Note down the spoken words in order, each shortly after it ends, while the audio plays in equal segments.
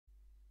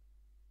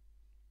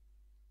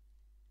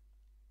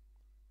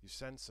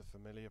sense a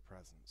familiar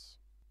presence.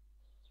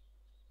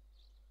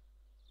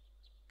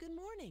 Good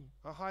morning.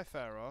 Oh, hi,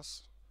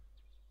 Pharos.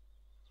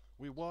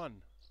 We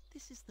won.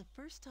 This is the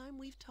first time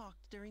we've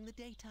talked during the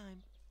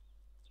daytime.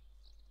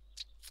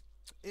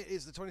 It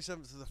is the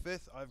 27th of the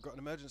 5th. I've got an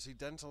emergency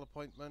dental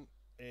appointment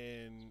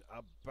in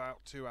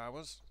about 2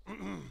 hours.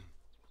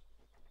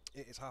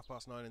 It is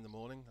 9:30 in the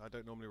morning. I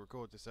don't normally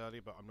record this early,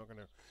 but I'm not going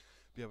to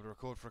be able to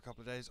record for a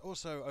couple of days.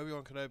 Also,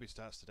 Obi-Wan Kenobi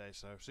starts today,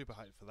 so super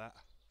hyped for that.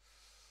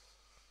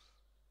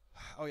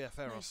 Oh yeah,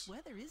 Pharos. Nice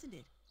weather, isn't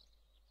it?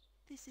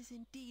 This is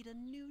indeed a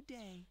new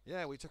day.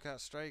 Yeah, we took out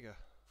Strager.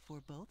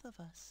 For both of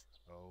us.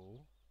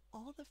 Oh.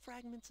 All the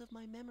fragments of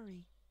my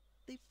memory,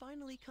 they've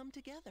finally come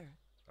together.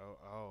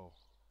 Oh.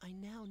 I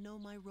now know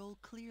my role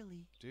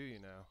clearly. Do you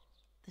now?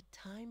 The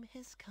time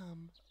has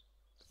come.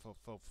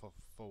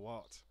 For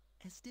what?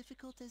 As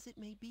difficult as it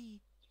may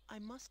be, I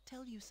must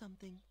tell you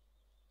something.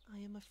 I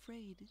am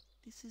afraid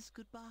this is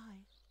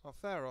goodbye. Oh,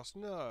 Pharos,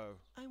 no.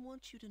 I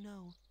want you to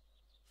know,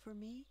 for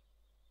me,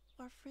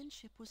 our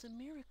friendship was a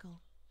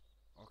miracle.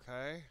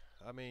 Okay.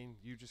 I mean,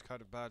 you just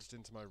kind of barged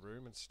into my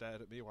room and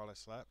stared at me while I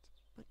slept.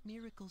 But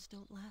miracles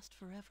don't last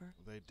forever.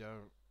 They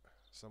don't.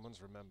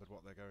 Someone's remembered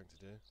what they're going to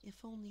do.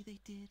 If only they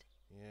did.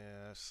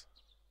 Yes.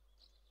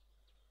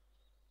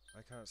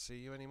 I can't see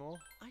you anymore?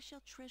 I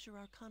shall treasure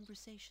our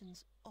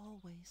conversations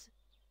always.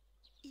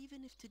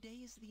 Even if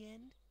today is the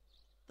end,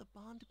 the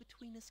bond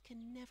between us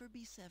can never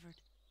be severed.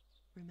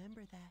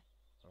 Remember that.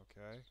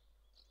 Okay.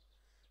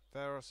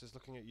 Pharos is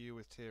looking at you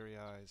with teary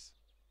eyes.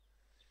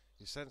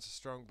 You sense a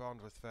strong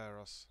bond with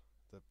Pharos,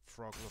 the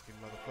frog-looking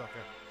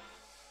motherfucker.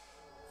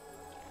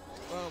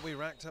 Well, we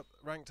ranked up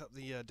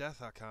the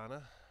Death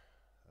Arcana.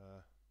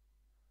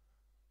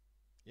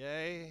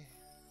 Yay!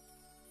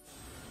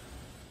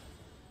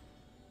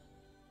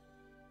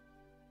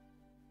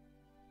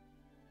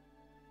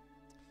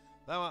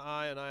 Thou art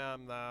I, and I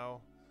am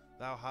thou.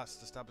 Thou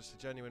hast established a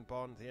genuine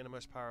bond. The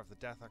innermost power of the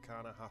Death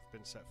Arcana hath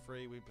been set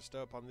free. We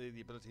bestow upon thee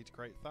the ability to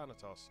create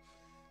Thanatos,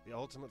 the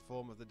ultimate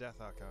form of the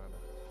Death Arcana.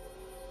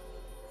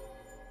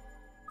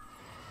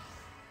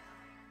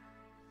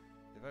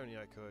 If only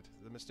I could.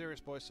 The Mysterious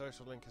Boy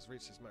social link has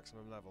reached its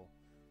maximum level.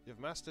 You have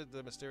mastered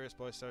the Mysterious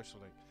Boy social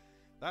link.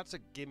 That's a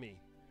gimme.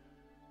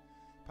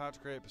 Power to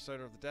create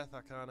persona of the Death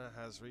Arcana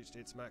has reached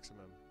its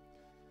maximum.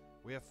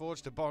 We have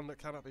forged a bond that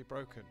cannot be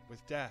broken,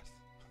 with death.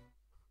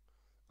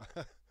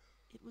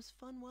 It was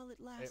fun while it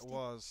lasted. It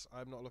was.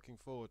 I'm not looking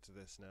forward to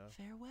this now.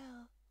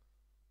 Farewell.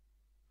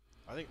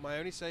 I think my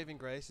only saving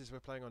grace is we're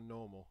playing on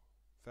normal.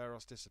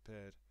 Pharos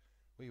disappeared.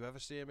 Will you ever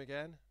see him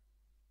again?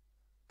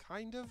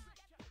 Kind of.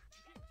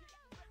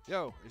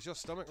 Yo, is your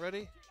stomach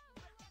ready?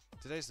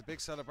 Today's the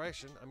big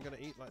celebration. I'm gonna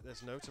eat like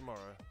there's no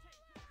tomorrow.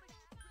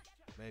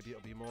 Maybe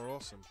it'll be more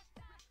awesome.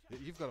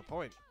 You've got a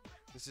point.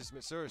 This is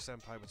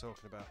Mitsuru-senpai we're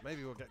talking about.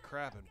 Maybe we'll get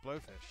crab and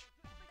blowfish.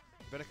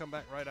 You better come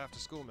back right after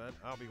school, man.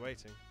 I'll be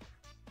waiting.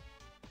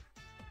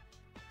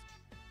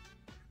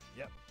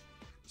 Yep.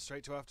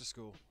 Straight to after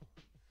school.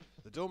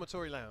 The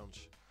dormitory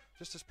lounge.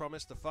 Just as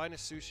promised, the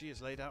finest sushi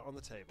is laid out on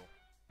the table.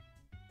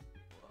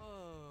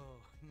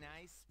 Whoa,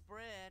 nice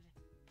spread.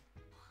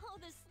 Oh,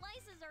 the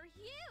slices are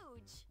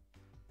huge!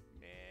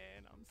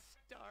 Man, I'm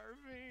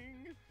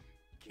starving.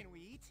 Can we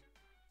eat?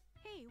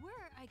 Hey, where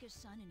are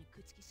Aiger-san and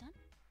Ikutsuki-san?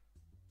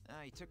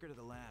 He took her to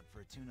the lab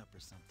for a tune-up or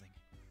something.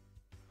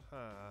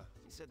 Huh.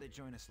 He said they'd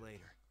join us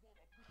later.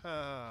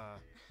 Huh.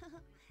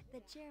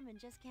 The chairman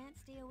just can't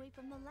stay away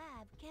from the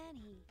lab, can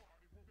he?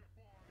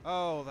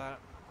 Oh, that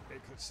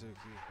Ikutsuki.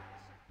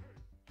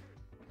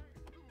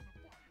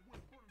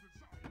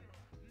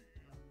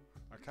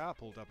 A car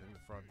pulled up in the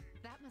front.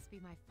 That must be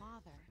my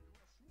father.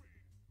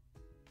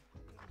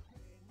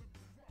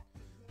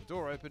 The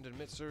door opened and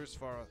Mitsuru's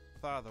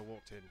father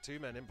walked in. 2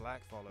 men in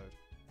black followed.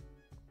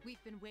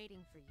 We've been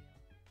waiting for you.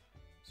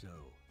 So,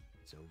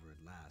 it's over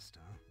at last,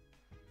 huh?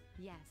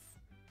 Yes.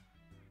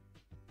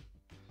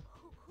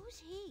 Who's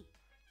he?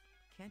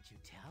 Can't you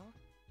tell?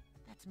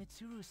 That's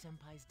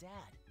Mitsuru-senpai's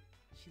dad.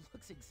 She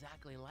looks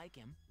exactly like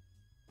him.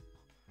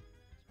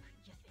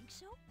 You think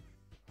so?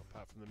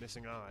 Apart from the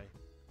missing eye.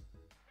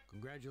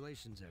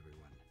 Congratulations,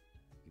 everyone.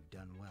 You've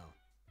done well.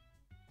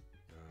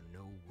 There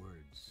are no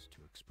words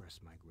to express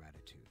my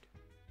gratitude.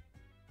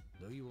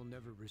 Though you will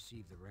never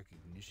receive the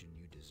recognition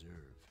you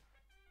deserve,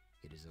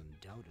 it is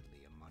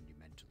undoubtedly a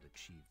monumental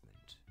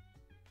achievement.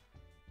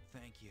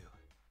 Thank you.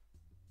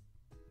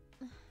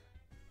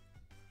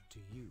 To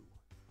you,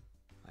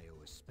 I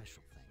owe a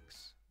special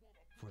thanks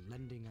for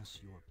lending us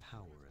your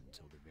power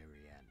until the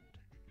very end.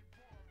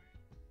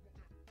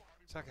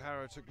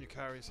 Takahiro took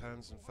Yukari's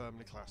hands and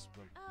firmly clasped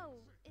them. Oh,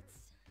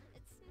 it's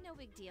no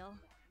big deal.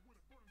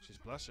 She's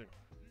blushing.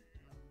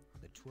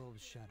 The 12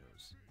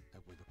 shadows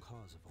that were the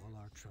cause of all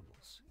our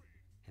troubles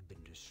have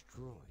been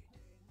destroyed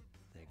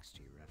thanks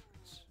to your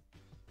efforts.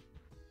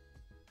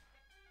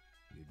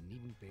 You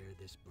needn't bear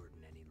this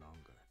burden any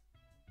longer.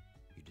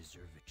 You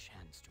deserve a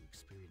chance to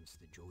experience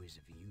the joys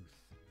of youth.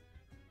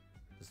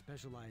 The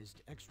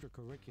specialized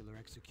Extracurricular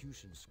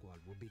Execution Squad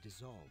will be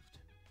dissolved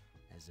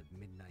as of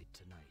midnight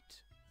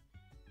tonight.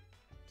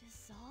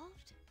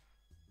 Dissolved?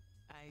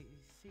 I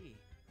see.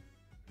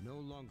 No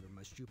longer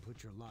must you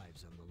put your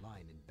lives on the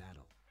line in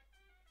battle.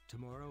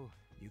 Tomorrow,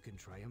 you can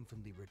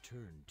triumphantly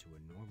return to a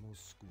normal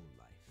school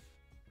life.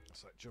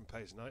 It's like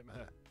Junpei's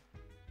nightmare.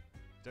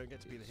 Don't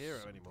get to be the hero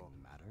anymore.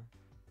 Matter?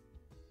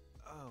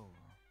 Oh,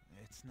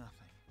 it's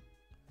nothing.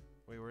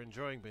 We were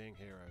enjoying being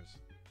heroes.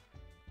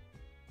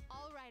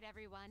 All right,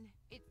 everyone.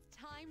 It's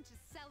time to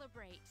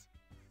celebrate.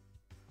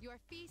 Your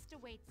feast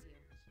awaits you.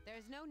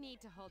 There's no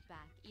need to hold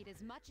back. Eat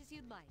as much as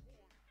you'd like.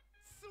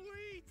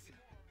 Sweet!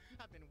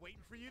 I've been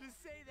waiting for you to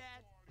say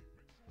that.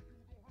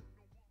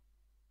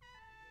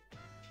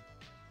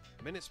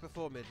 Minutes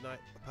before midnight,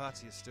 the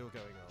party is still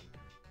going on.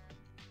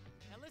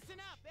 Now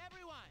listen up,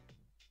 everyone!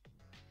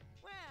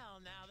 Well,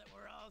 now that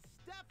we're all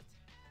stuffed,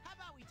 how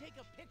about we take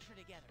a picture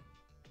together?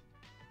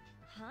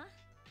 Huh?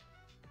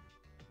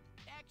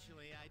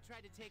 Actually, I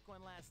tried to take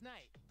one last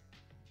night,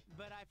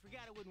 but I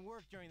forgot it wouldn't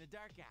work during the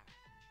dark hour.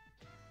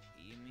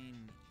 You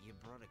mean you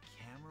brought a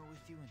camera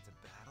with you into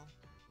battle?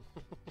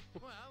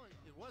 Well,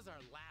 it was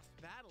our last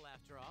battle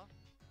after all.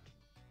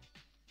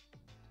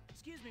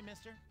 Excuse me,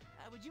 mister.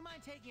 Would you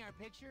mind taking our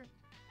picture?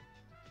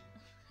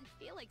 I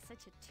feel like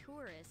such a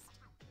tourist.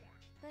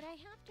 But I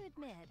have to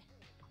admit,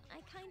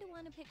 I kinda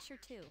want a picture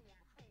too.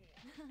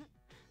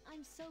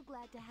 I'm so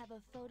glad to have a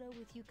photo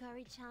with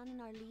Yukari-chan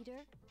and our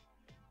leader.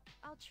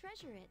 I'll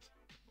treasure it.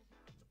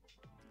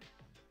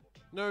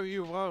 No,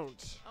 you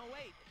won't. Oh,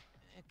 wait.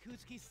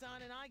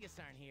 Kutsuki-san and Aigis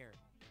aren't here.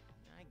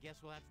 I guess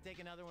we'll have to take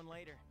another one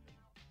later.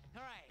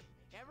 All right,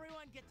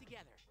 everyone get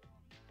together.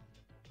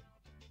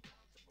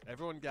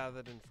 Everyone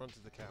gathered in front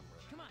of the camera.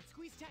 Come on,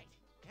 squeeze tight.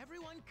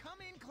 Everyone come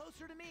in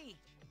closer to me.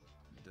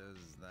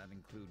 Does that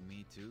include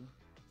me too?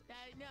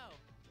 No,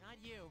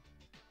 not you.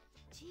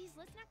 Geez,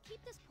 let's not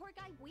keep this poor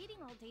guy waiting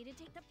all day to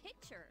take the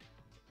picture.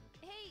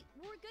 Hey,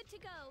 we're good to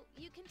go.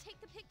 You can take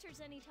the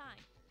pictures anytime.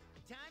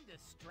 Time to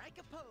strike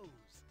a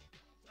pose.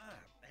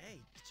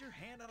 Hey, get your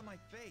hand out of my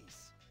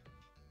face.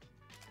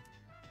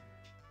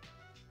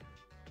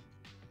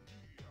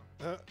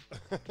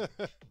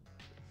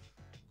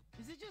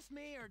 Is it just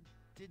me, or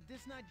did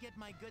this not get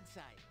my good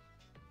side?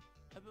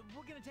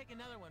 We're gonna take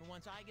another one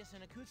once Aigis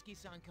and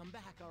Akutsuki-san come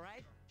back, all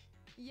right?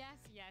 Yes,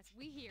 yes,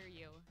 we hear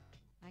you.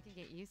 I can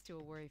get used to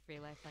a worry-free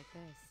life like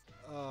this.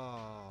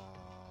 Oh,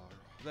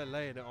 they're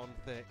laying it on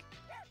thick.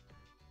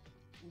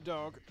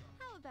 Dog.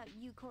 How about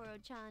you,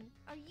 Koro-chan?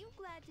 Are you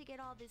glad to get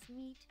all this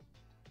meat?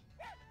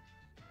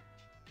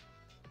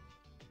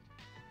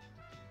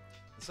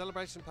 The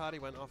celebration party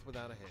went off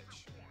without a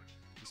hitch.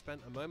 You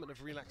spent a moment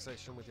of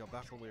relaxation with your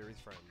battle-weary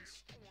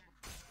friends.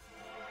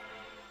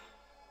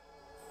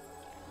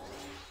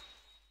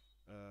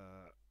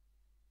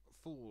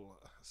 Fool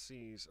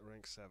sees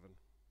rank 7.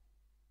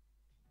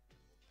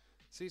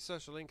 See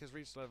social link has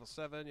reached level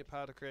 7. Your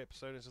power to create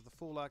personas of the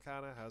Fool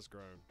Arcana has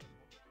grown.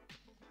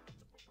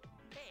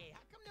 Hey, how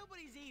come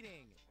nobody's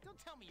eating? Don't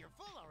tell me you're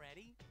full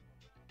already.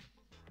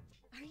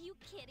 Are you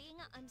kidding?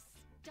 I'm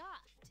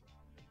stuffed.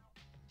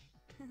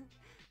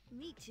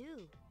 Me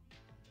too.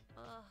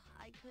 Ugh,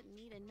 I couldn't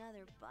eat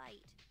another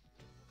bite.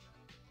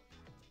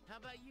 How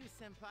about you,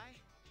 senpai?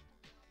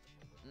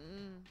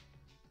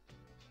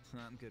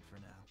 I'm good for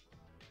now.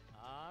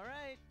 All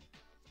right.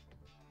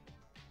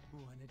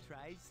 Wanna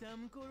try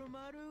some,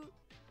 Koromaru?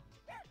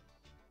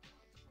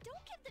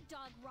 Don't give the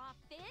dog raw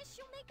fish.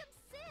 You'll make him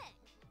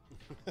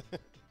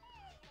sick.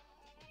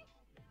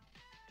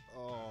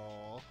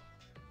 Oh,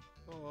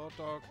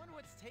 dog. I wonder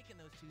what's taking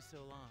those two so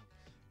long.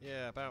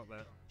 Yeah, about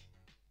that.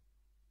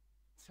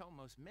 It's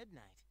almost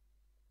midnight.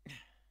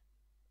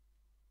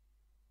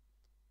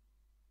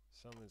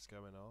 Something's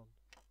going on.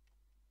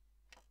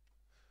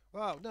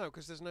 Well, no,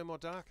 because there's no more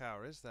Dark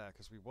Hour, is there?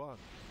 Because we won.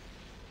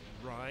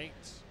 Right.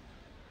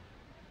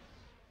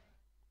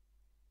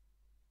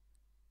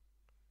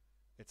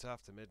 It's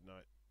after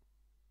midnight.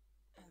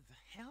 The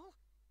hell?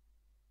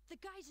 The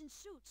guys in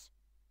suits.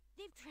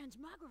 They've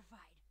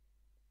transmogrified.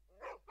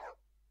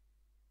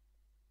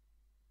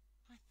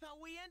 I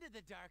thought we ended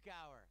the dark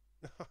hour.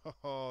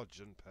 Oh,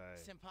 Junpei.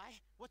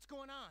 Senpai, what's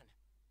going on?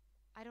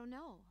 I don't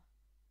know.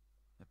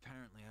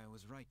 Apparently I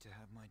was right to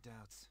have my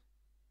doubts.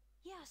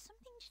 Yeah,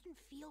 something didn't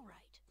feel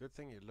right. Good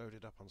thing you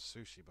loaded up on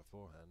sushi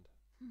beforehand.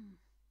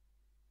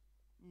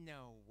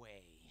 No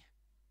way.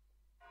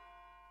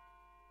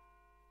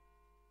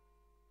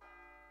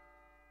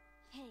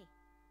 Hey,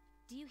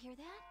 do you hear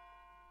that?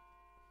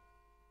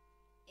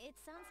 It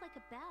sounds like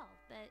a bell,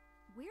 but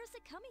where's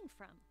it coming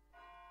from?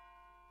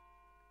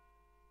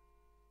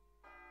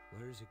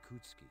 Where's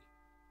Akutsuki?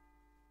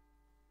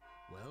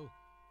 Well?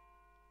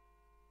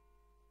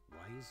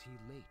 Why is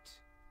he late?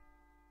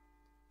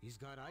 He's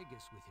got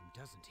Aigis with him,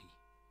 doesn't he?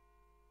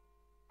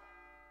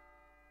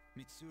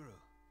 Mitsuru.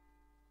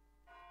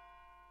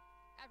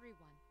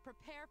 Everyone,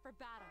 prepare for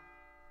battle.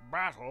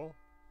 Battle?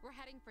 We're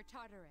heading for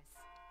Tartarus.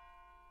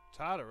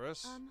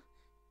 Tartarus?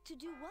 To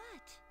do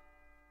what?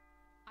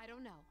 I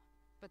don't know,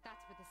 but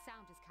that's where the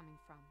sound is coming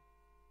from.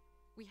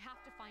 We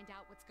have to find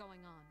out what's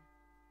going on.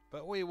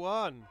 But we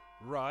won,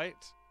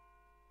 right?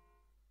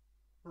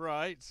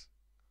 Right.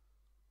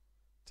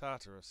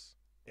 Tartarus.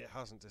 It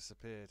hasn't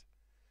disappeared.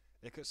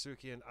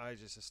 Ikutsuki and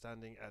Aegis are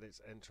standing at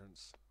its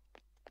entrance.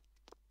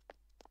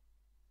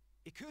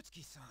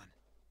 Ikutsuki-san!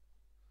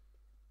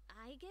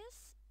 I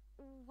guess?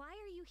 Why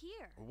are you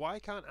here? Why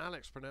can't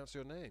Alex pronounce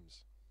your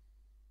names?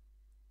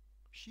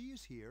 She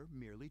is here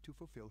merely to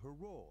fulfill her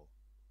role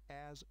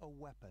as a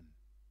weapon.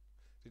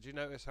 Did you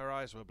notice her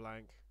eyes were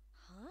blank?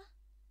 Huh?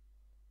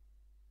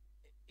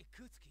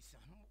 Ikutsuki-san,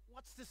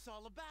 what's this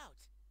all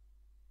about?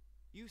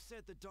 You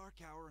said the Dark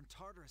Hour and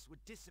Tartarus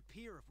would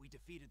disappear if we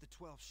defeated the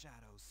 12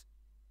 Shadows.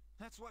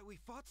 That's why we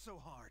fought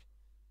so hard.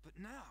 But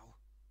now...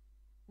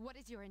 What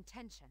is your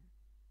intention?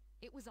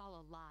 It was all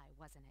a lie,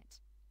 wasn't it?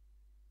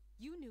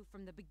 You knew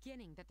from the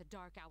beginning that the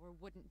Dark Hour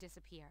wouldn't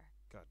disappear.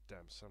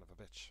 Goddamn son of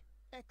a bitch.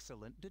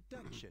 Excellent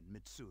deduction,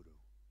 Mitsuru.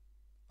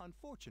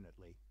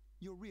 Unfortunately,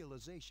 your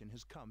realization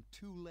has come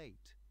too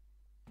late.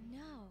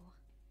 No.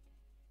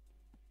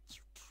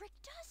 You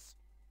tricked us?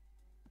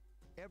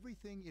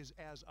 Everything is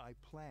as I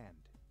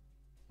planned.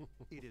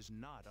 It is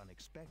not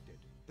unexpected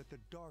that the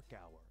Dark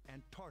Hour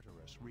and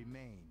Tartarus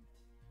remain.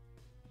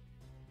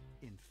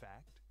 In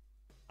fact,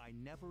 I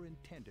never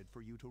intended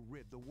for you to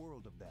rid the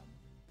world of them.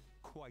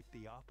 Quite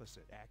the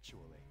opposite,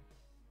 actually.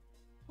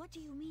 What do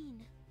you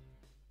mean?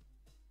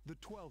 The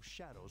 12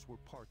 Shadows were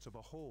parts of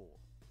a whole.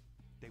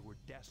 They were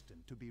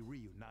destined to be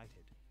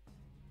reunited.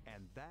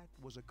 And that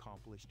was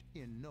accomplished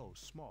in no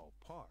small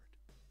part,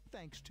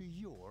 thanks to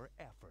your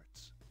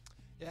efforts.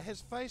 Yeah,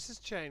 his face has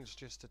changed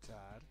just a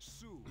tad.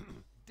 Soon,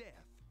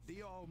 Death,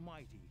 the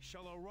Almighty,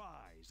 shall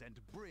arise and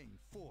bring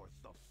forth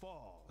the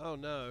fall. Oh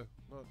no,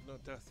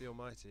 not Death the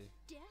Almighty.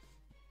 Death?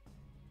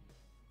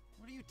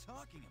 What are you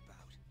talking about?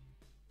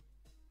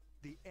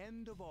 The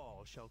end of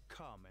all shall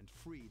come and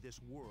free this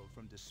world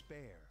from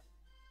despair.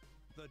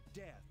 The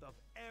death of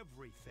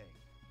everything,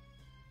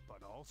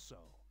 but also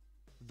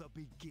the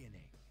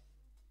beginning.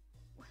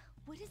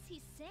 What is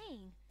he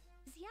saying?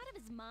 Is he out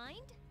of his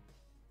mind?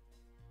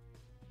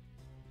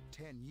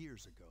 10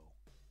 years ago,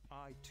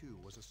 I too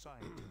was a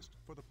scientist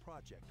for the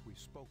project we've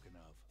spoken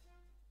of.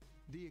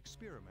 The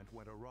experiment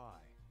went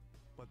awry,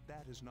 but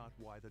that is not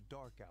why the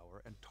Dark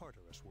Hour and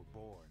Tartarus were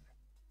born.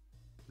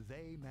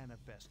 They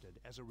manifested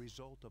as a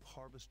result of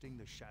harvesting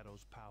the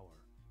Shadow's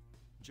power,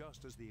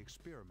 just as the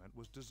experiment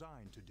was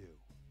designed to do.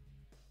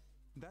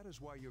 That is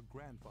why your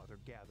grandfather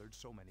gathered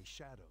so many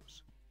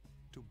shadows,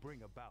 to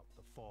bring about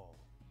the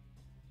fall.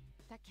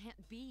 That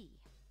can't be.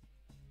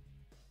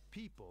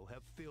 People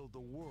have filled the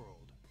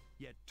world,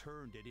 yet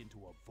turned it into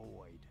a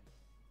void.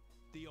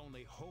 The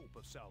only hope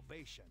of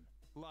salvation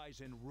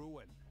lies in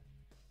ruin.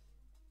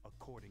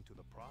 According to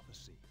the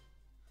prophecy,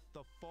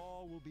 the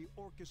fall will be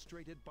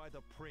orchestrated by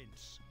the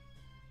prince.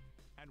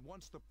 And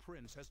once the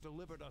prince has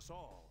delivered us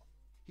all,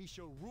 he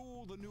shall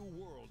rule the new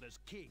world as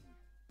king.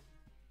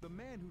 The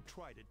man who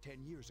tried it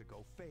 10 years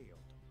ago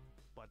failed,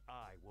 but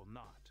I will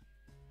not.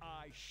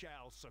 I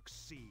shall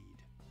succeed.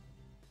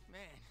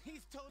 Man,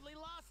 he's totally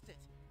lost it.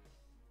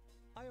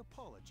 I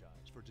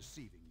apologize for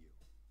deceiving you,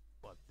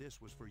 but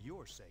this was for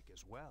your sake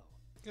as well.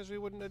 Because we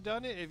wouldn't have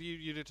done it if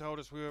you'd have told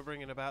us we were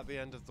bringing about the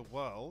end of the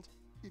world.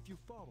 If you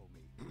follow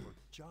me for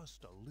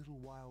just a little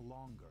while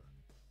longer,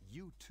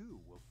 you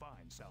too will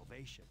find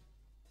salvation.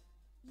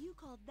 You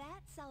call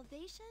that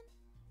salvation?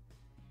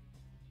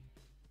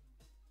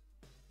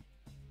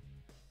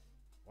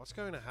 What's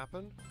going to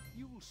happen?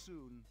 You will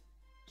soon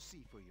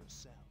see for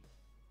yourself.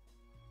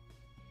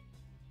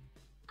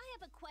 I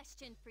have a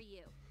question for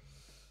you.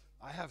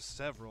 I have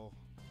several.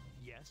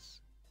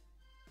 Yes?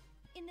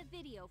 In the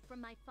video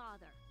from my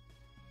father,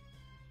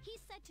 he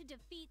said to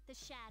defeat the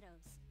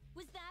shadows.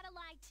 Was that a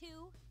lie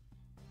too?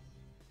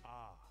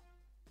 Ah,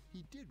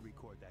 he did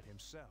record that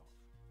himself.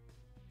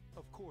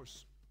 Of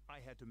course, I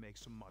had to make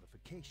some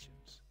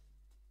modifications.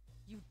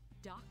 You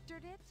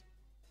doctored it?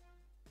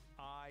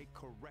 I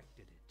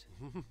corrected it.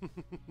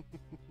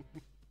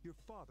 Your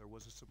father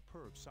was a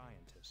superb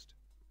scientist.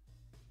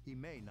 He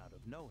may not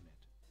have known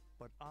it,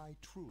 but I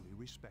truly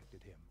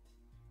respected him.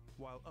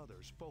 While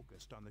others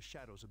focused on the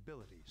Shadow's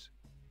abilities,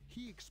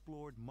 he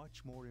explored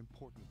much more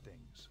important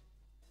things.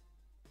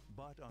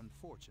 But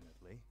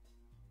unfortunately,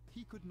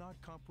 he could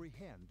not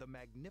comprehend the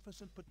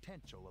magnificent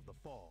potential of the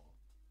fall.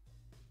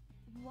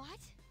 What?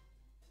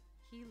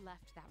 He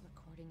left that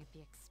recording at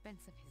the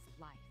expense of his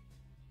life.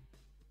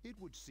 It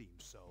would seem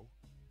so,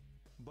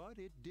 but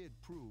it did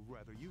prove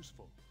rather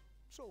useful,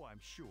 so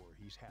I'm sure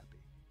he's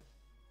happy.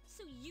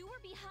 So you were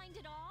behind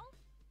it all?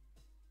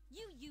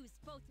 You used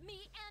both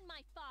me and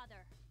my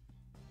father.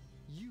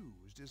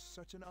 Used is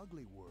such an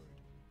ugly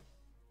word.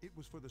 It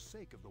was for the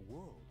sake of the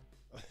world,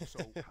 so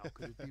how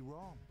could it be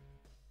wrong?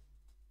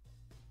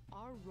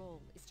 Our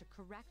role is to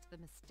correct the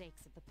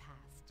mistakes of the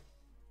past.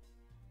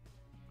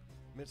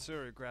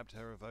 Mitsuru grabbed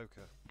her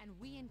evoker. And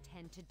we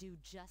intend to do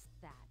just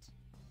that.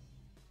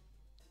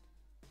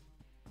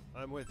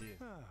 I'm with you.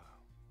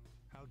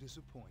 How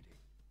disappointing.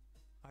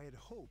 I had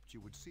hoped you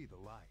would see the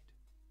light.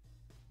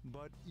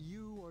 But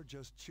you are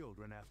just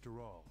children after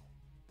all.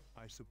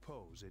 I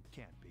suppose it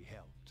can't be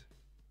helped.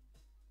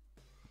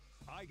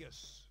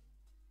 Aegis,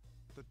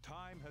 the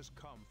time has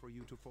come for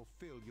you to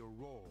fulfill your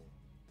role.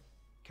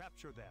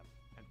 Capture them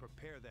and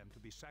prepare them to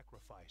be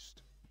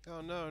sacrificed.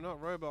 Oh no,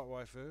 not robot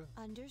waifu.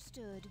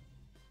 Understood.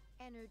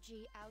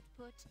 Energy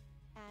output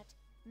at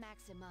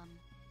maximum.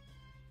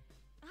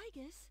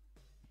 Igus,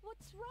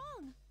 what's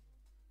wrong?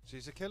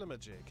 She's a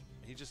killamajig.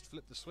 He just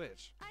flipped the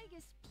switch.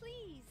 Igus,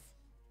 please.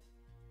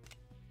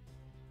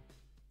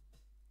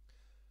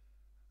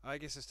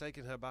 Igus has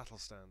taken her battle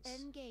stance.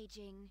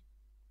 Engaging.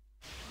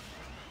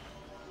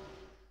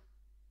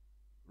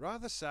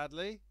 Rather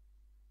sadly,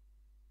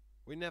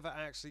 we never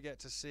actually get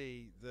to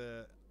see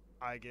the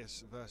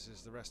Igus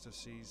versus the rest of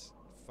C's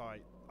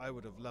fight. I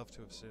would have loved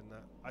to have seen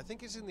that. I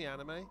think it's in the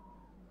anime.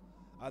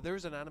 There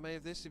is an anime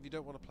of this if you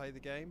don't want to play the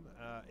game.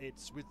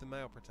 It's with the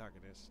male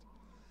protagonist.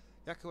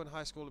 Yakuan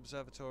High School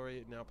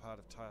Observatory, now part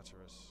of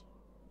Tartarus.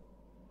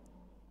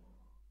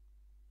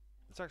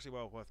 It's actually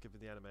well worth giving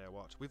the anime a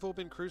watch. We've all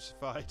been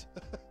crucified.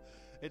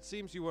 It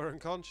seems you were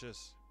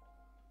unconscious.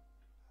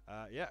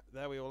 Yeah,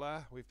 there we all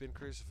are. We've been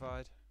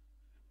crucified.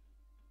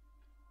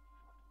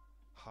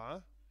 Huh?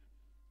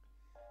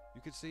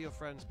 You could see your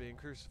friends being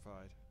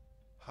crucified.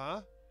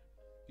 Huh?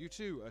 You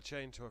too are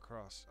chained to a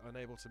cross,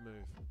 unable to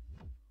move.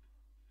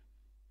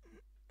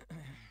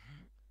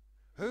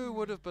 Who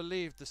would have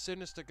believed the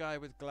sinister guy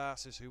with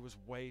glasses who was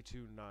way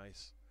too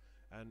nice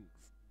and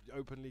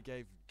openly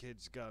gave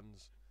kids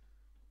guns?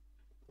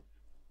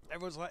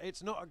 Everyone's like,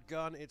 it's not a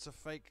gun, it's a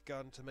fake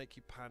gun to make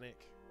you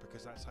panic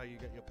because that's how you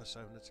get your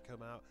persona to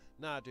come out.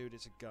 Nah, dude,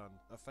 it's a gun.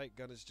 A fake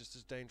gun is just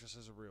as dangerous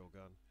as a real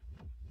gun.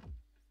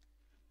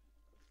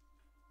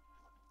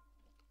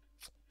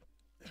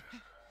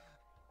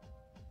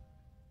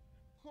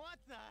 What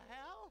the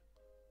hell?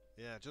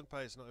 Yeah,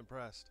 Junpei's not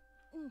impressed.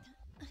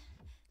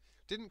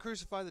 Didn't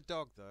crucify the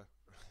dog, though.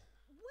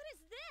 What is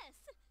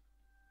this?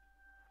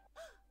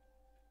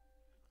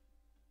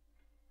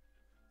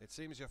 It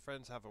seems your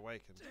friends have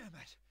awakened. Damn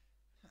it!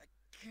 I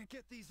can't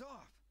get these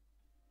off.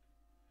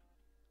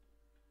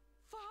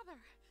 Father!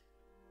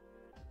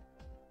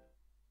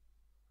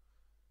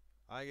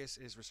 Igus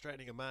is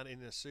restraining a man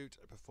in a suit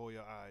before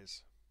your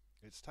eyes.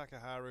 It's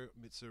Takaharu,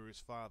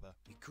 Mitsuru's father.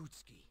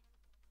 Ikutsuki,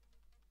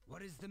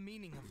 what is the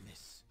meaning of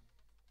this?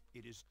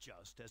 It is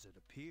just as it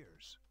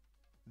appears.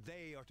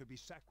 They are to be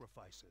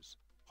sacrifices,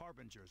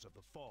 harbingers of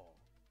the fall.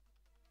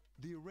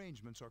 The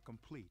arrangements are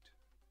complete.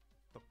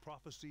 The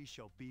prophecy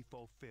shall be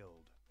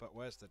fulfilled. But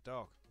where's the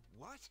dog?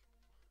 What?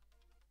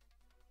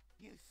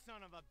 You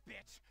son of a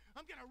bitch!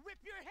 I'm gonna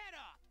rip your head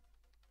off!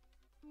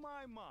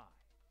 My,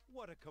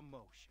 what a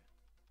commotion.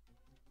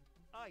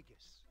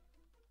 Igus,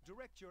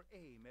 direct your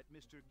aim at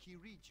Mr.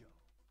 Kirijo.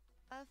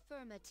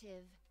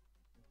 Affirmative.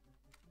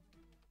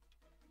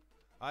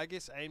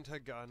 Igus aimed her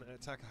gun at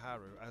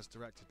Takaharu as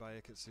directed by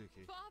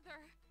Ikutsuki.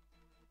 Father!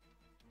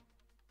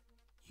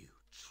 You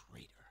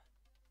traitor.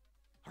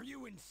 Are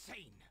you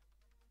insane?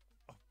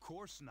 Of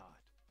course not.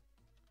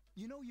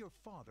 You know your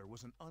father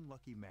was an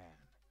unlucky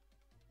man.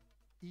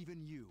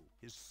 Even you,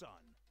 his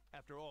son,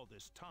 after all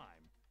this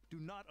time, do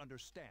not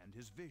understand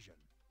his vision.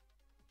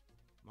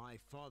 My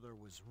father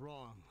was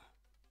wrong.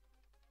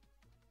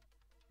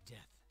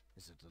 Death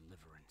is a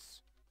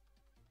deliverance.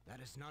 That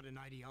is not an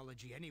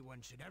ideology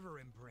anyone should ever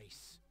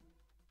embrace.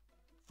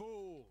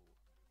 Fool!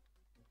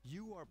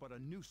 You are but a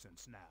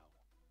nuisance now.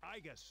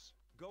 Igus,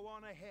 go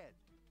on ahead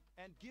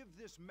and give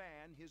this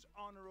man his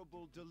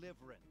honorable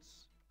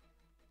deliverance.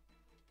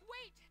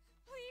 Wait!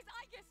 Please,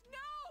 Igus,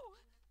 no!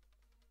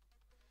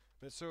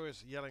 Mitsuru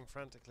is yelling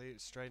frantically,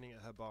 straining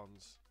at her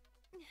bonds.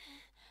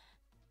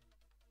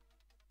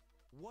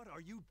 What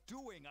are you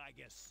doing,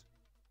 Igus?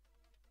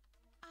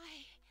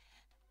 I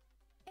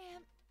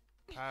am...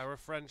 Power of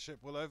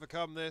friendship will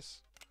overcome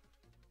this.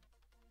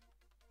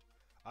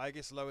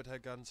 Igus lowered her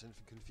guns in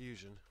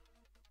confusion.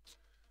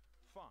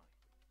 Fine.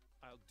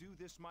 I'll do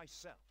this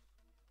myself.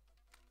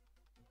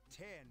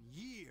 10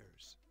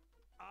 years.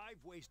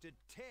 I've wasted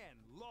 10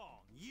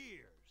 long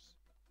years.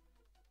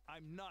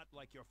 I'm not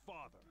like your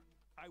father.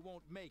 I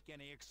won't make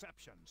any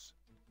exceptions.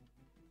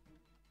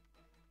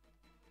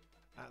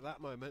 At that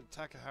moment,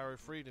 Takaharu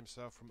freed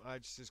himself from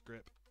Igus's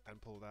grip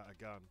and pulled out a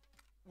gun.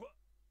 What?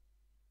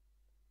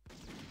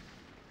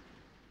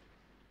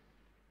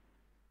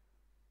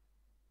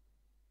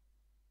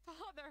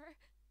 Father!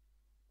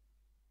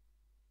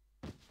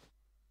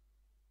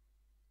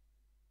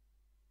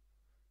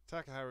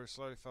 Takaharu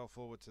slowly fell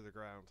forward to the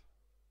ground.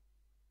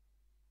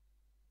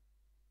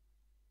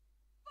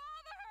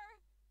 Father!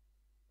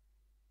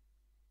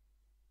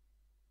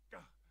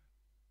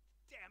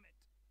 Damn it!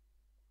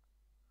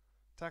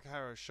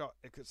 Takaharu shot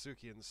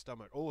Ikutsuki in the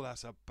stomach. Oh,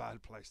 that's a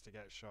bad place to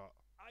get shot.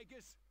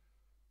 Igus,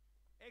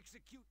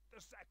 execute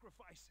the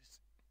sacrifices.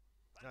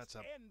 That's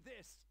Let's a end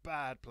this.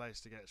 bad place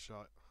to get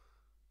shot.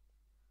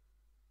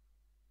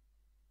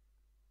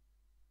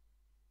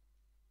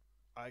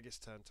 Igus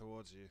turned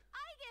towards you.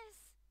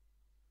 Igus!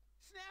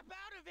 Snap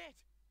out of it!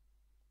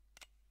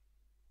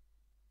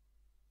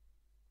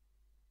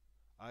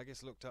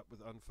 Igus looked up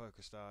with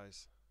unfocused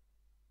eyes.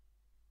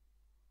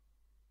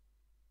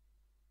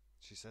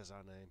 She says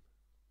our name.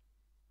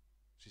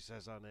 She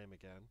says our name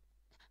again.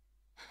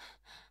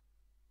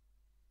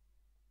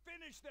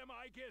 Finish them,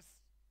 Igus!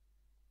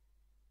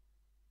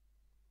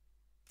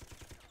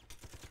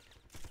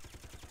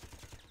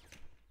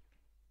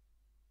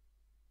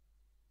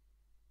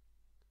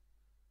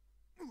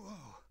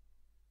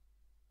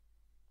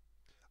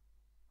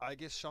 I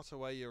guess shot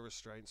away your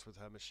restraints with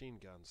her machine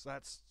guns.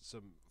 That's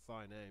some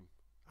fine aim.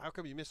 How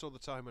come you miss all the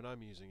time when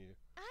I'm using you?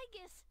 I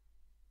guess...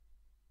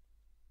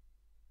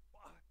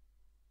 What?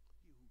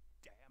 You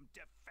damn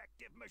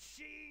defective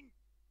machine!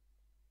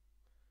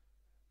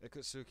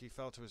 Ikutsuki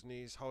fell to his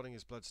knees, holding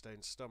his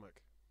bloodstained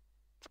stomach.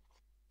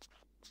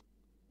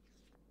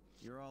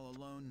 You're all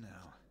alone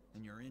now,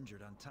 and you're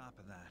injured on top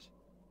of that.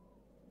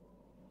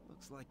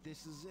 Looks like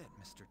this is it,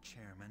 Mr.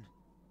 Chairman.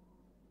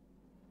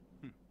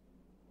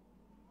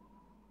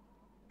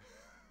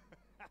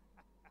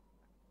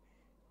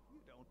 You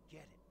don't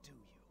get it, do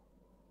you?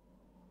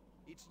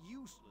 It's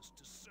useless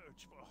to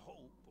search for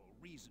hope or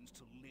reasons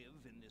to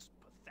live in this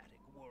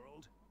pathetic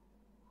world.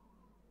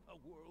 A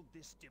world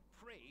this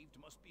depraved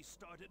must be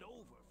started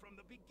over from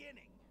the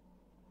beginning.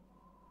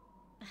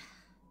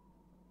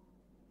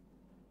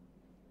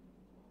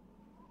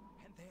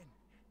 And then,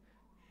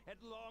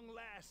 at long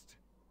last,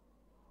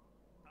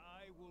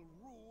 I will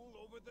rule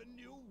over the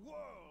new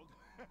world.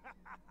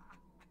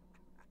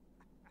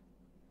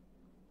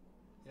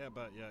 Yeah,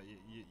 but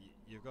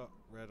you've got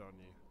red on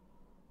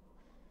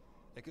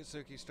you.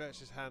 Ikutsuki stretched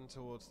his hand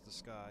towards the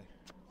sky.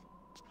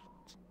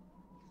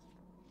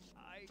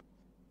 I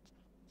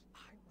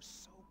was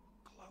so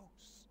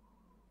close.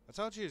 I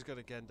told you he was going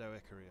to Gendo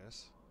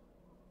Icarus.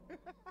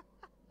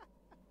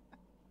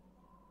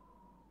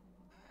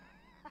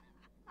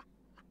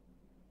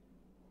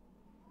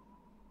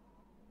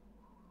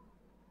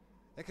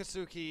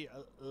 Ikutsuki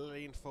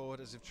leaned forward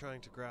as if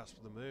trying to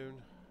grasp the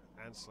moon,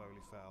 and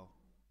slowly fell.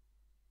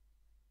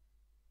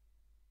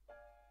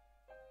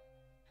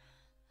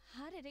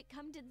 How did it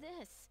come to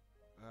this?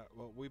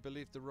 Well, we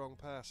believed the wrong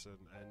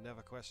person and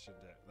never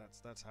questioned it.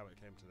 That's how it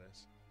came to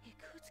this.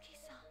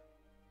 Ikutsuki-san.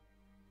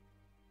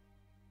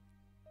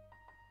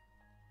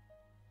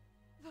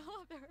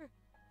 Father!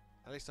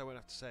 At least I won't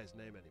have to say his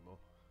name anymore.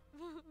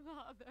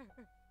 Father!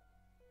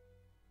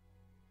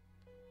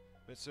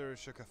 Mitsuru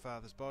shook her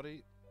father's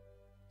body.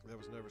 There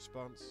was no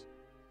response.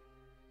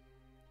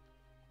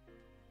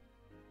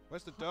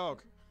 Where's the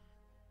dog?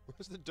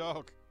 Where's the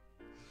dog?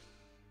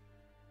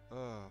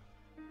 Oh.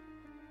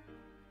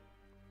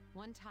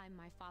 One time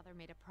my father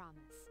made a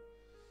promise.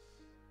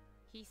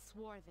 He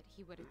swore that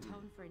he would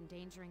atone for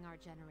endangering our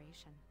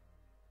generation,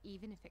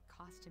 even if it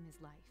cost him his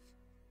life.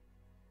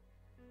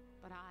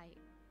 But I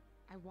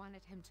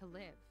wanted him to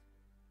live.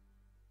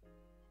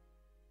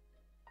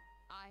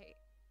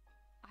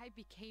 I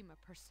became a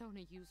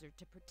persona user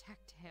to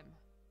protect him.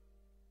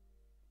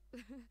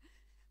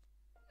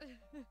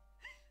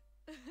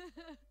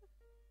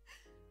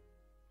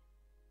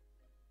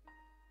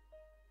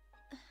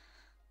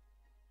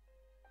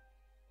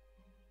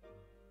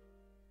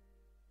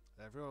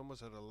 Everyone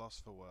was at a loss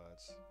for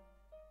words.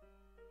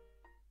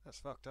 That's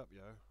fucked up,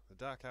 yo. The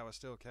dark hour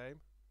still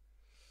came.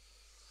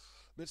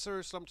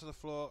 Mitsuru slumped to the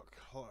floor,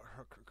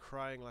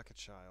 crying like a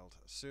child.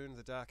 Soon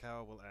the dark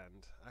hour will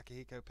end.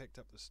 Akihiko picked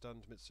up the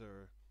stunned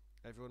Mitsuru.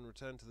 Everyone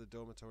returned to the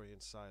dormitory in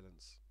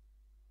silence.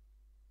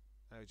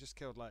 Oh, you just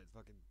killed like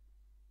fucking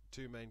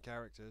 2 main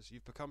characters.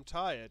 You've become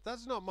tired.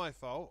 That's not my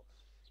fault.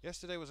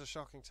 Yesterday was a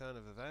shocking turn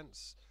of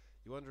events.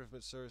 You wonder if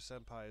Mitsuru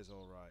Senpai is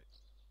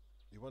alright.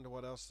 You wonder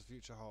what else the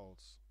future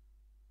holds.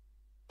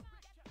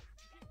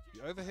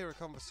 You overhear a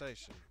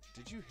conversation.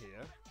 Did you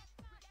hear?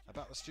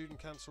 About the student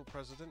council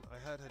president? I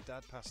heard her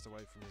dad passed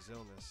away from his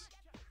illness.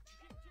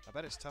 I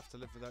bet it's tough to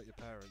live without your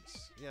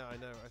parents. Yeah, I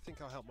know. I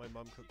think I'll help my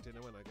mum cook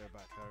dinner when I go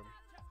back home.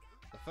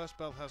 The first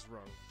bell has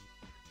rung.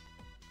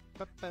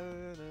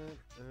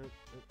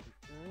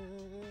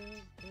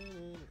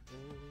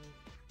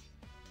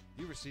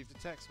 You received a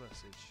text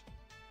message.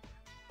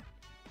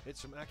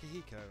 It's from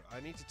Akihiko.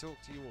 I need to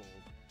talk to you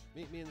all.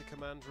 Meet me in the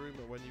command room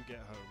or when you get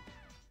home.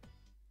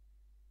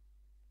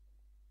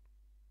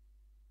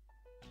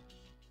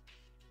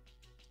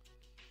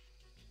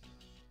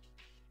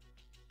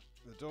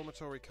 The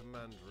dormitory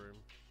command room.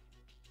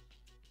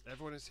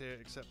 Everyone is here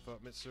except for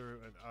Mitsuru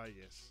and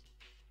Aigis.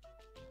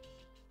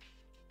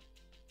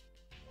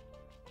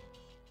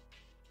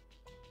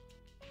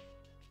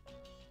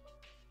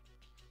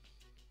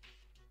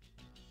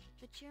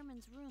 The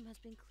chairman's room has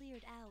been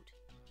cleared out.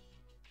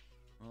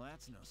 Well,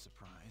 that's no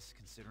surprise,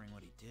 considering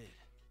what he did.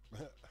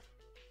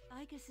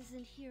 Igus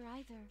isn't here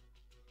either.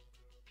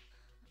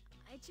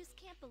 I just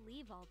can't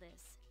believe all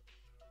this.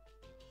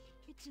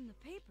 It's in the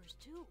papers,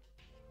 too.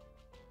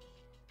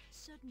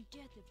 Sudden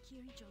death of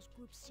Kirijo's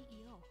group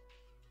CEO.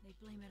 They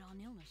blame it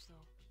on illness,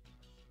 though.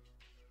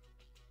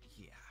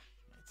 Yeah,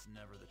 it's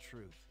never the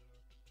truth.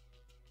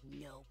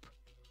 Nope.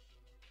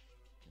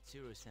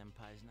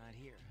 Mitsuru-senpai's not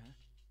here, huh?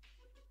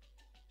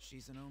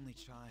 She's an only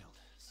child,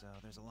 so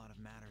there's a lot of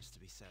matters to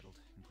be settled,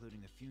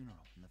 including the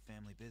funeral and the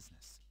family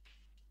business.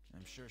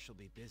 I'm sure she'll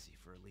be busy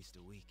for at least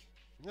a week.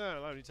 No,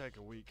 it'll only take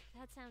a week.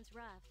 That sounds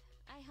rough.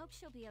 I hope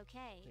she'll be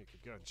okay. You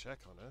could go and check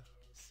on her.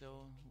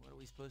 So, what are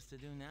we supposed to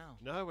do now?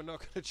 No, we're not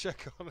going to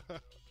check on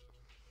her.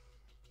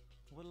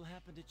 What'll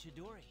happen to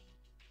Chidori?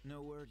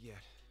 No word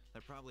yet.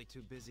 They're probably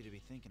too busy to be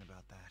thinking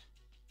about that.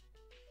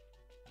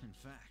 In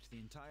fact, the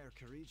entire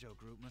Kirijo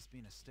group must be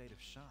in a state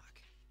of shock.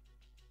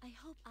 I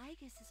hope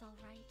Aigis is all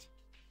right.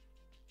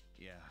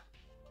 Yeah.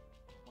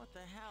 What the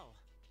hell?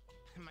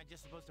 Am I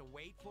just supposed to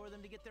wait for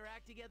them to get their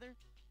act together?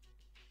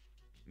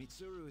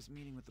 Mitsuru is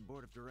meeting with the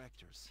board of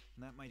directors,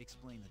 and that might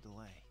explain the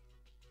delay.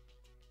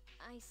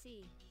 I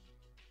see.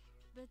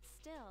 But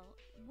still,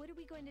 what are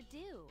we going to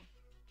do?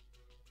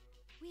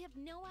 We have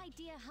no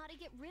idea how to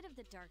get rid of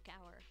the Dark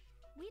Hour.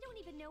 We don't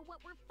even know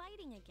what we're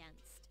fighting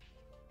against.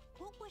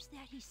 What was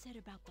that he said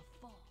about the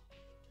fall?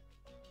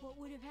 What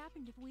would have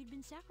happened if we'd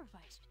been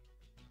sacrificed?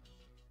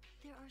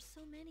 There are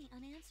so many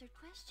unanswered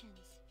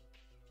questions.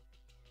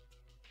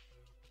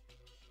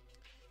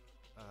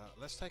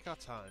 Let's take our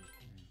time.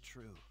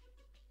 True.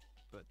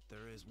 But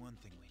there is one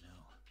thing we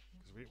know.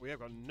 Because we have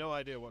got no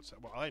idea what's...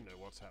 Well, I know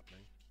what's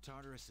happening.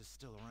 Tartarus is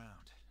still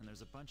around, and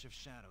there's a bunch of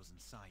shadows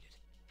inside it.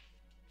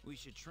 We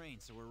should train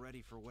so we're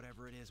ready for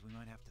whatever it is we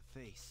might have to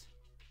face.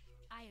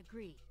 I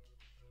agree.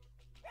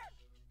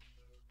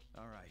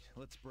 Alright,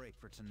 let's break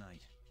for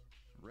tonight.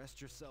 Rest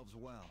yourselves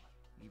well,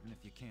 even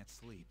if you can't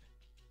sleep.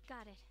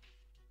 Got it.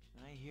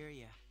 I hear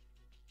ya.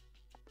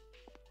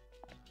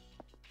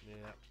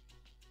 Yeah.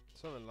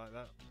 Something like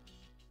that.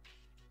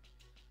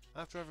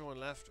 After everyone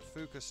left,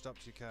 Fuka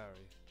stopped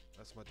Yukari.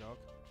 That's my dog.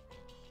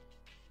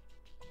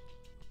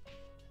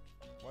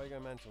 Why are you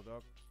going mental,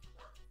 dog?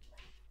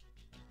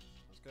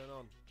 What's going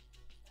on?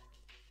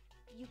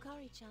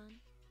 Yukari-chan.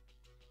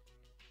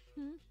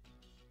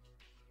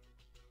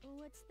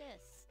 What's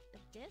this? A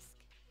disc?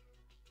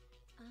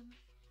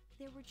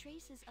 There were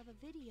traces of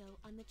a video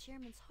on the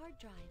chairman's hard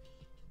drive.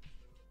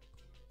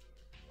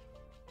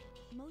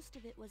 Most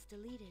of it was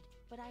deleted,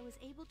 but I was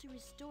able to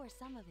restore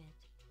some of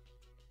it.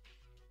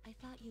 I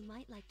thought you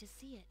might like to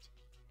see it.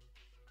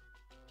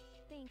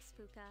 Thanks,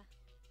 Fuka.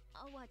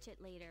 I'll watch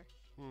it later.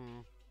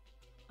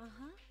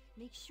 Uh-huh.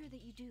 Make sure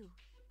that you do.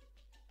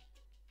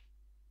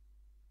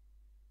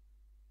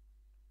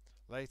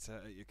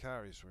 Later at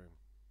Yukari's room.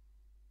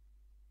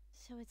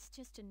 So it's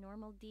just a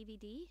normal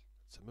DVD?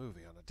 It's a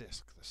movie on a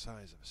disc the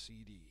size of a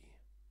CD.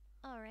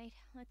 Alright,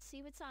 let's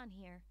see what's on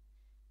here.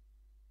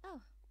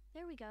 Oh,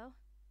 there we go.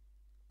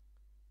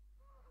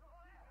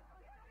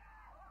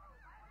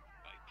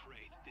 I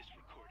pray that this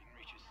recording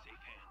reaches safe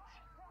hands.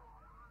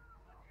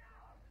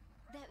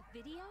 That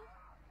video?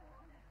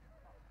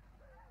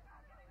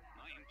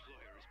 My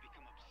employer has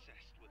become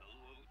obsessed with a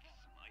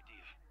loathsome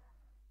idea.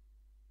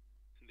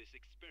 This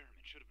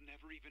experiment should have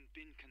never even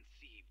been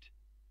conceived.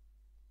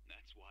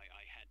 That's why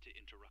I had to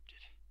interrupt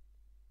it.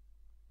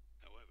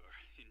 However,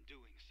 in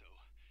doing so,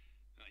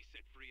 I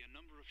set free a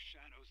number of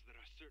shadows that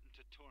are certain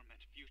to torment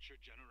future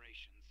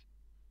generations.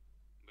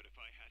 But if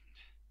I hadn't,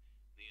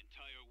 the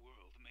entire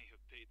world may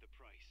have paid the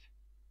price.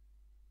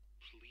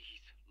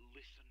 Please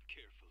listen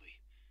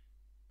carefully.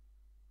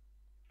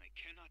 I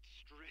cannot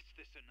stress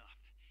this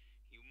enough.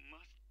 You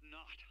must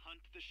not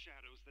hunt the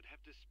shadows that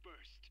have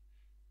dispersed.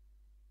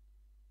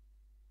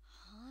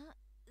 Huh?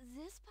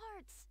 This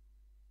part's...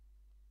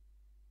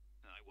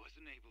 I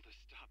wasn't able to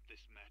stop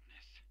this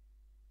madness.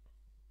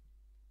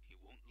 He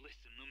won't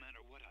listen no matter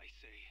what I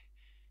say.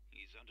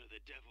 He's under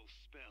the devil's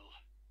spell.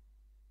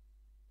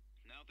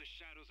 Now the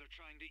shadows are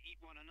trying to eat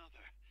one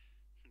another.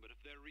 But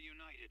if they're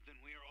reunited, then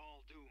we are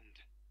all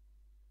doomed.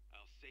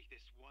 I'll say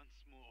this once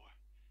more.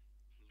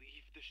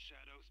 Leave the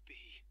shadows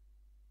be.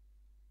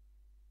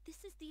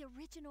 This is the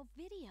original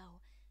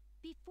video,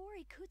 before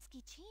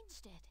Ikutsuki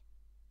changed it.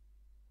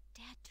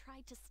 Dad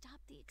tried to stop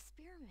the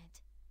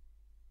experiment.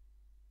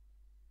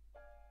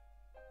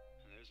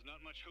 There's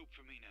not much hope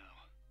for me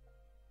now.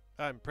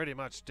 I'm pretty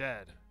much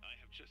dead. I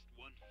have just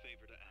one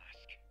favor to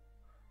ask.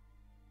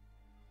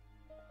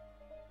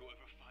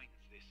 Whoever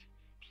finds this,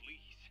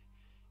 please,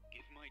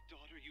 give my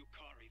daughter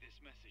Yukari this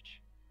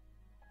message.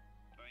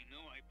 I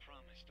know I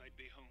promised I'd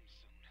be home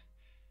soon,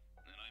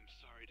 and I'm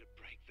sorry to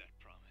break that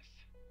promise.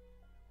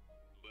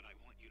 But I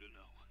want you to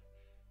know,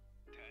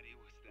 Daddy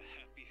was the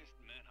happiest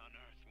man on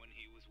earth when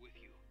he was with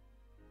you.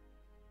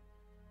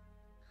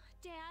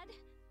 Dad?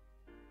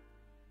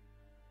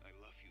 I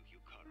love you,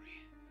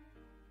 Yukari.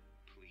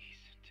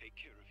 Please, take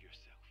care of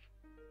yourself.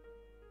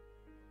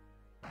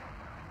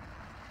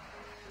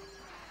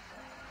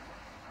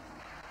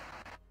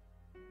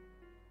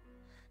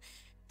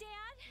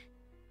 Dad?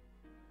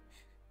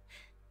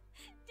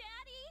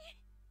 Daddy?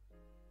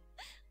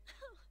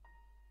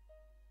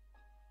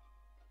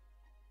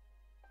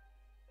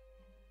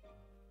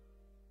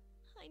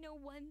 I know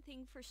one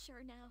thing for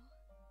sure now.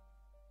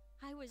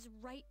 I was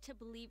right to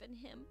believe in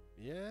him.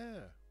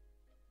 Yeah.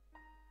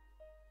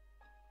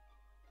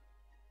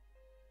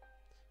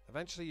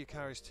 Eventually,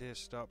 Yukari's tears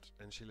stopped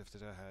and she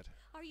lifted her head.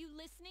 Are you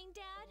listening,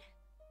 Dad?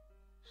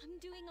 I'm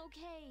doing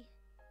okay.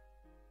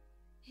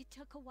 It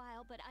took a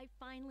while, but I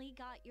finally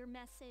got your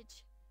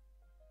message.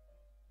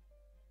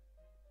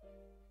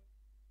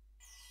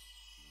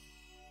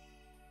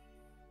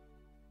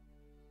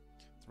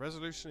 The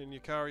resolution in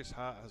Yukari's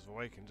heart has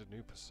awakened a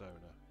new persona.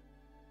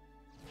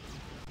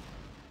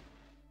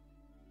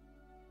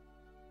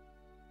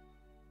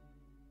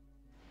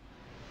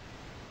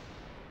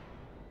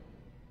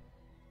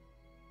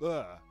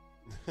 Ugh.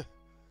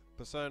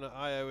 Persona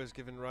IO has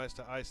given rise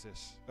to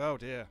ISIS. Oh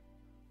dear.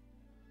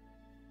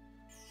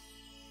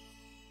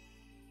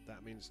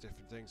 That means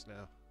different things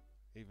now,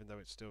 even though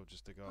it's still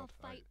just a god.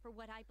 I'll fight for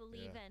what I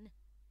believe in.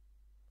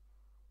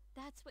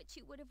 That's what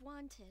you would have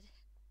wanted.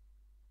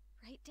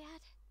 Right,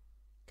 Dad?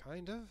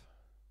 Kind of.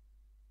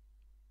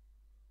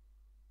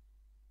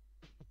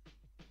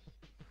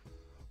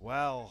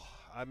 Well,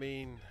 I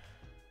mean...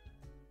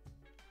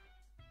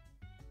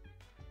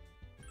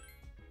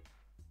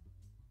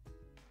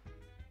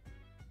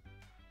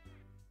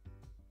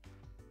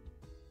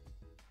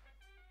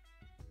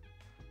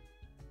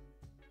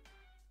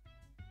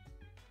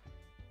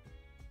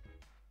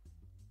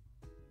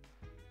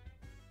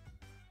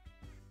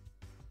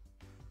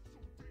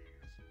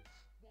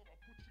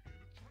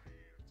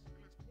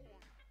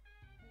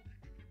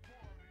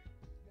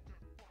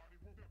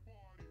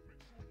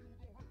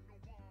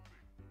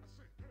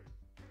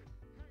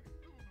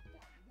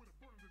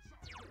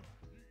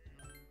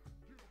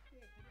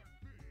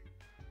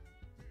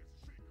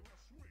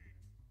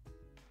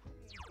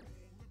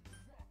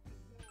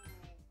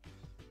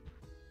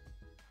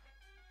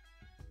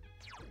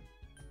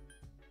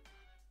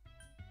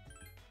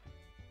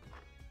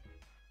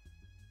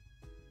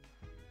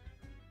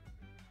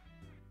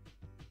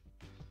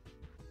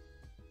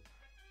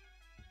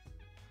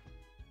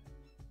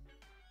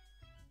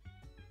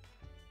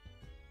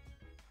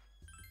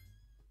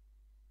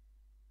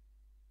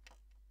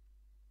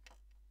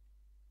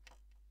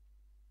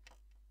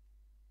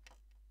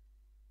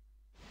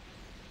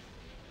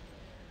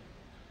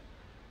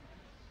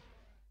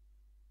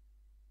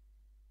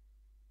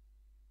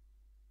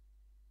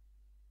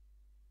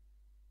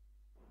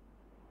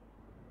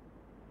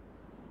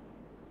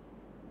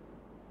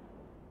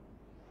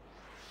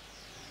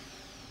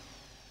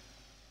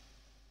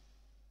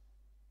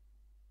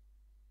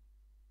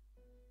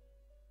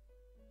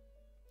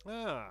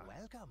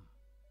 Welcome.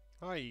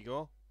 Hi,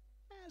 Igor.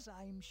 As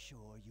I'm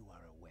sure you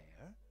are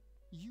aware,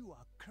 you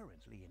are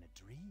currently in a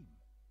dream.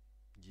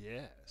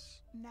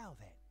 Yes. Now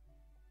then,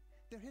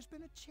 there has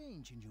been a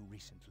change in you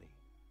recently.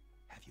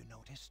 Have you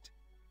noticed?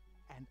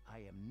 And I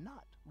am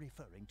not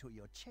referring to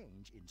your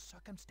change in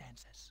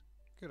circumstances.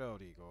 Good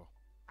old Igor.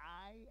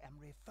 I am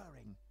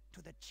referring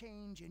to the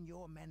change in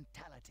your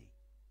mentality.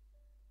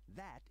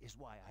 That is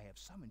why I have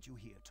summoned you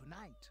here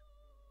tonight.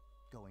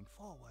 Going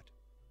forward,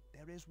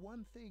 there is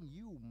one thing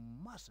you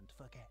mustn't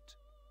forget.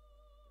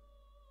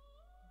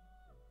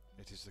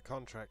 It is the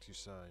contract you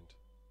signed.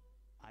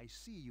 I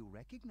see you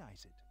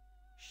recognize it.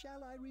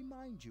 Shall I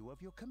remind you of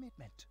your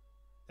commitment?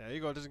 Yeah,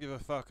 Igor doesn't give a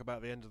fuck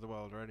about the end of the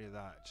world or any of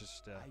that.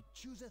 Just, I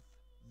chooseth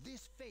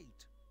this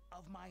fate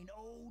of mine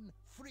own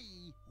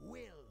free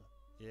will.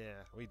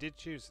 Yeah, we did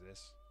choose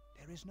this.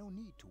 There is no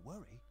need to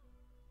worry.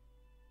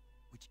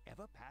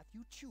 Whichever path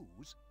you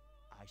choose,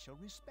 I shall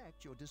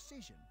respect your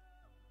decision.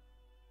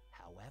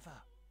 However,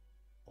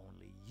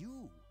 only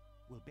you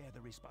will bear the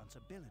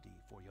responsibility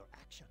for your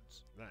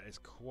actions. That is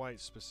quite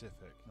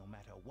specific. No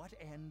matter what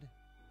end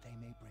they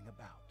may bring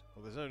about.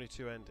 Well, there's only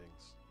two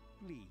endings.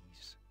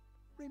 Please,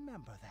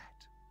 remember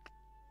that.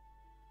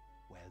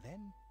 Well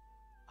then,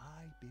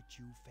 I bid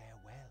you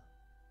farewell.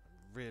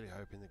 I'm really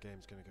hoping the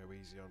game's going to go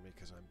easy on me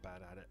because I'm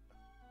bad at it.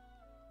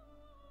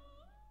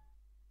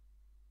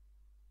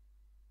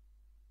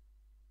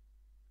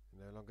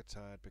 You're no longer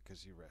tired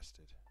because you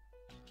rested.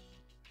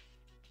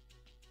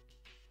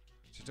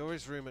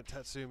 Chidori's room at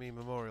Tatsumi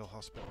Memorial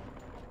Hospital.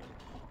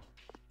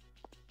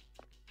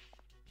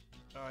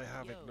 I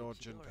have ignored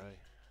Chidori.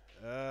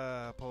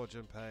 Junpei. Poor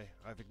Junpei.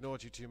 I've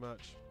ignored you too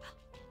much.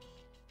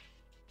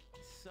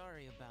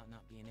 Sorry about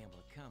not being able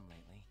to come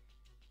lately.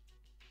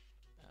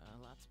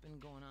 A lot's been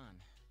going on.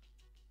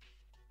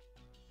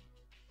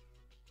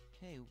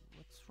 Hey,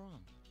 what's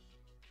wrong?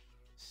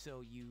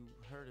 So you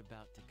heard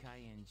about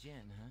Takaya and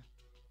Jin, huh?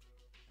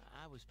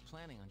 I was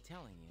planning on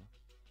telling you.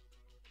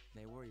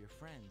 They were your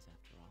friends,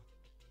 after all.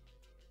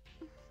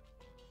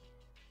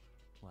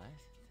 What?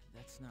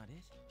 That's not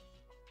it?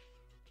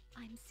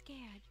 I'm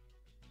scared.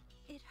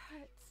 It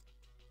hurts.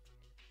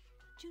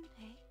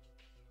 Junpei,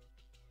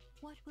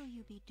 what will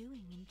you be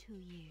doing in 2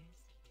 years?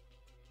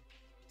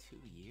 2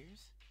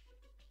 years?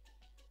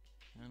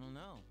 I don't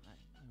know. I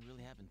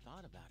really haven't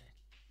thought about it.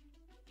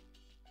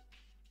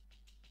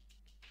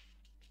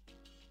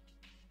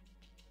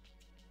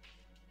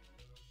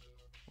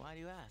 Why do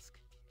you ask?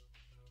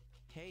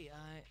 Hey,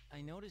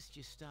 I noticed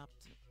you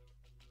stopped,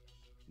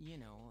 you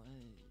know,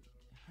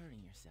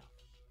 hurting yourself.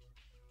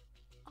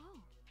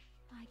 Oh,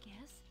 I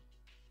guess.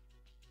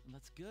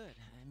 That's good.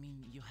 I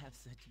mean, you have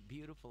such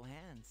beautiful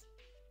hands.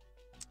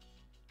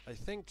 I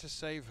think to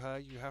save her,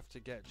 you have to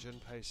get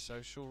Junpei's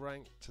social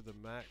rank to the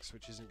max,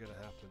 which isn't going to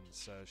happen,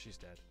 so she's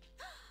dead.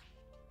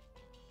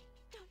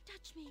 Don't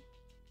touch me.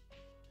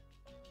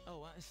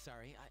 Oh,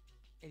 sorry.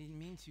 I didn't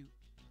mean to.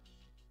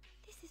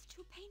 This is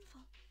too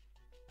painful.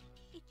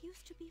 It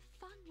used to be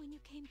fun when you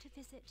came to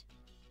visit.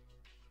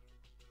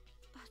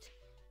 But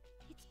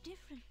it's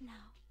different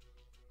now.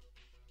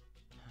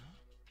 Huh?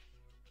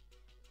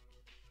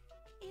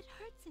 It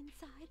hurts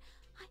inside.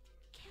 I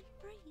can't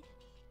breathe.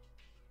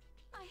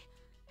 I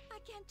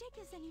can't take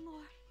this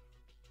anymore.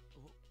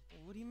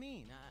 What do you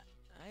mean?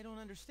 I don't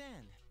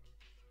understand.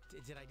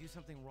 Did I do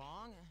something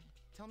wrong?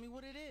 Tell me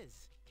what it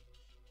is.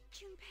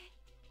 Junpei,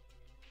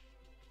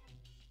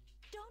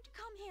 don't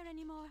come here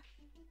anymore.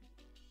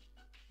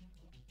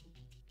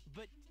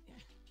 But,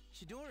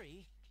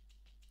 Chidori...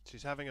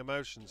 She's having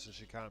emotions and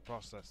she can't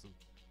process them.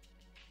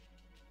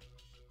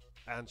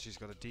 And she's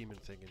got a demon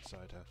thing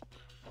inside her.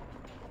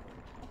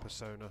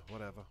 Persona,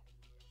 whatever.